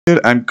Here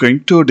I'm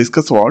going to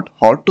discuss about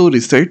how to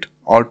reset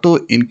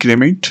auto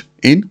increment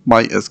in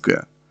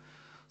MySQL.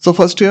 So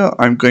first here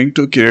I'm going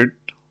to create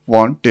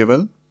one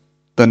table.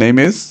 The name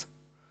is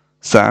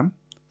Sam.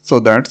 So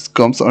that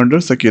comes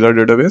under Secular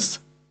Database,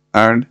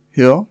 and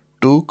here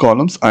two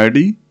columns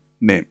ID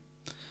name.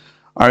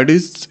 ID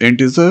is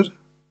integer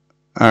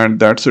and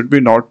that should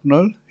be not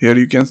null. Here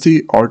you can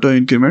see auto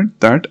increment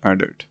that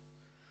added.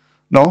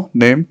 Now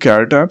name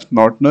char tab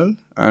not null,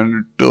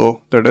 and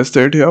that I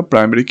set here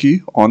primary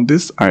key on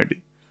this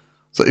ID.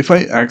 So if I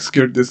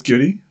execute this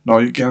query, now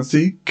you can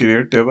see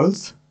create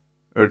tables.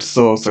 It's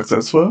so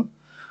successful.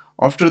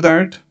 After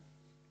that,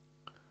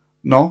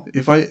 now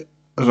if I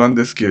run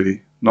this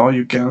query, now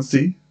you can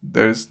see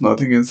there is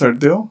nothing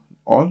inside there,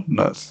 all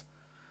nulls.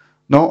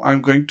 Now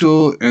I'm going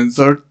to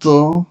insert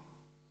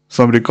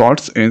some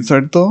records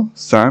inside the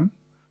SAM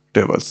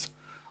tables.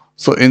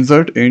 So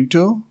insert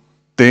into,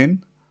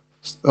 then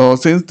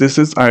since this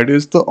is ID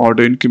is the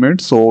auto increment,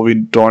 so we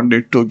don't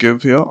need to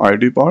give here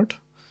ID part.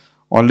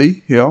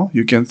 Only here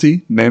you can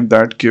see name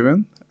that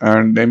given,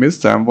 and name is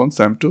SAM1,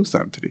 SAM2,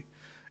 SAM3.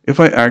 If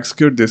I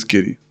execute this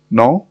query,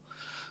 now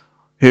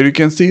here you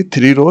can see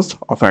 3 rows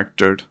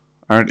affected,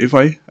 and if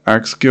I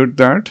execute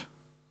that,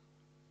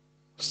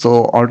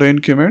 so auto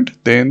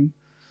increment, then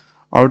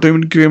auto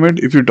increment,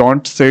 if you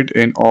don't set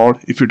in or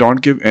if you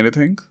don't give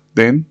anything,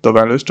 then the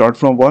value start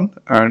from 1,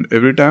 and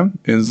every time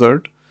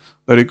insert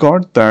the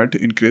record that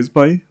increase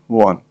by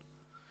 1.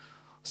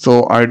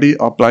 So ID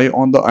apply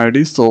on the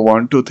ID, so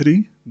 1, 2,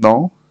 3.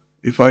 Now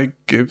if I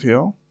give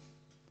here,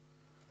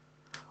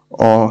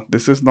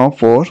 this is now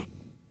 4,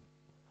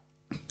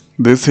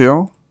 this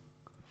here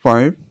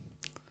 5,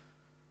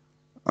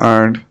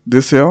 and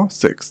this here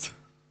 6.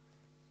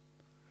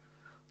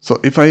 So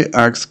if I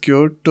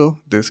execute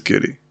this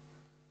query,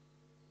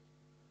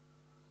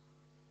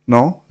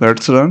 now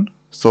let's run.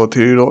 So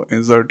 3 row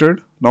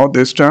inserted. Now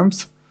this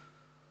times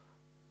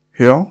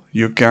here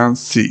you can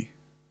see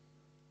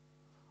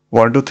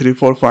 1, 2, 3,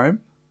 4, 5,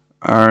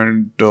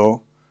 and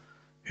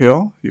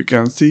here you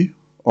can see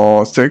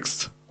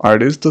 6.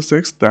 ID is the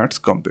 6 that's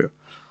come there.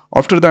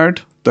 After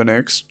that, the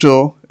next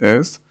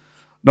is,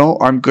 now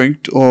I'm going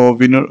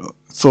to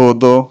so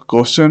the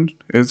question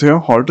is here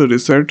how to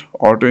reset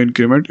auto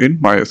increment in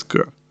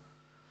MySQL.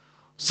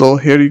 So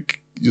here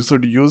you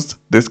should use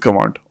this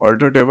command,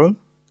 alter table,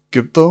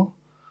 give the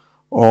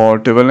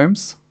table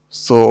names.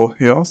 So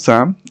here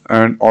Sam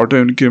and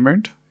auto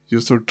increment,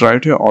 you should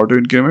write here auto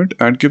increment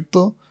and give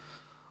the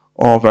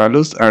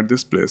values at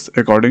this place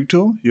according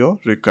to your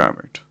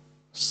requirement.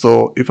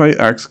 So if I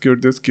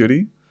execute this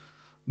query,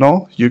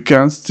 now you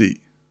can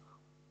see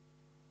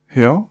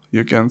here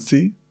you can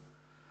see,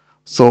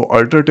 so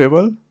alter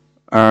table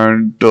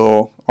and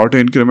auto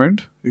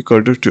increment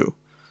equal to 2.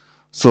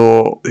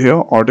 So here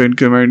auto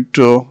increment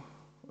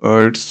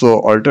it's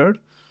altered.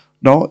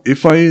 Now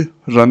if I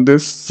run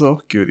this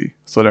query,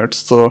 so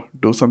let's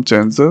do some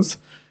changes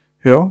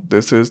here.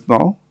 This is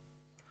now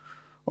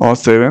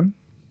 7,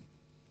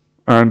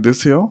 and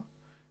this here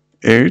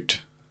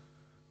 8,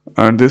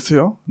 and this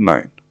here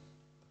 9.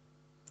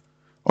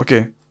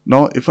 Okay,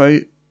 now if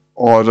I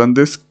run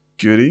this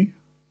query,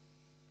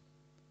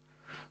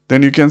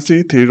 then you can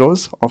see 3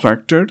 rows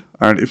affected,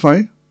 and if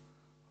I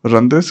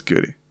run this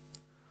query,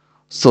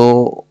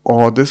 so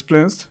this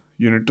place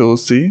you need to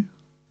see,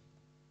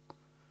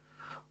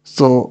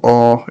 so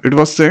it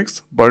was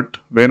 6, but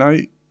when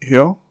I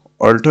here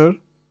alter,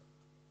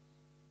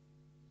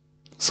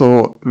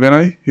 so when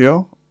I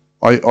here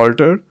I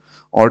altered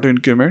auto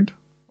increment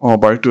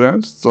by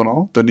 12, so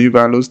now the new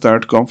values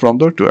that come from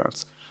the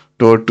 12s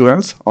to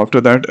 12s.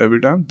 After that,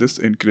 every time this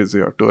increase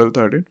here 12,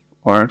 13,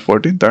 and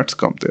 14 that's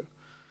come there.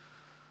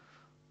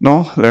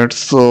 Now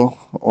let's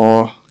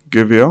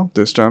give here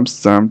this time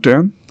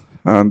SAM10,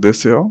 and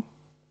this here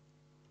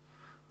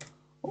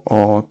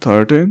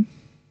 13,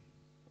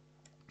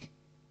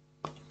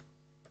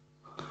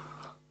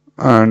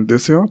 and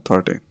this here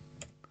 13.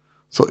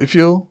 So if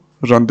you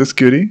run this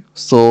query,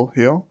 so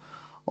here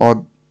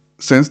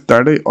since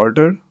that I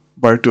altered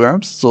by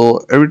 12, so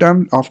every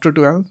time after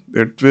 12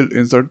 it will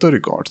insert the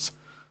records.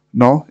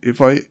 Now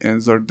if I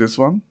insert this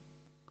one,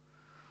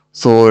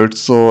 so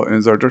it's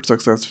inserted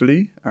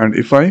successfully, and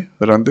if I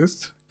run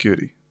this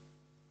query,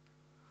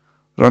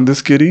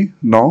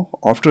 now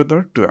after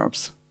the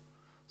 12s,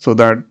 so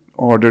that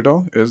our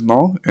data is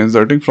now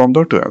inserting from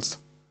the 12s,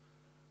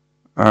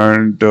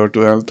 and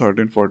 12,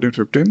 13, 14,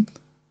 15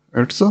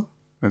 it's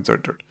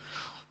inserted.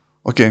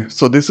 Okay,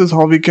 so this is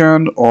how we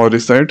can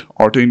reset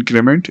auto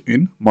increment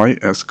in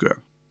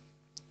MySQL.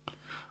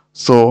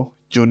 So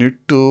you need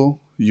to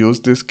use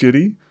this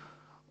query,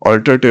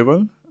 alter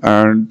table,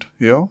 and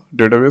here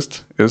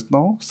database is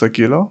now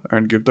Secular,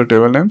 and give the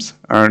table names,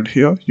 and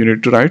here you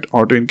need to write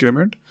auto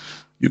increment.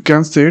 You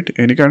can set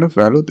any kind of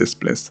value this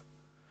place.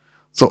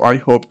 So I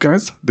hope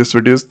guys this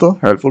video is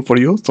helpful for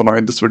you. So now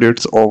in this video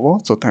it's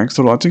over. So thanks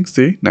for watching.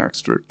 See you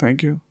next week.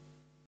 Thank you.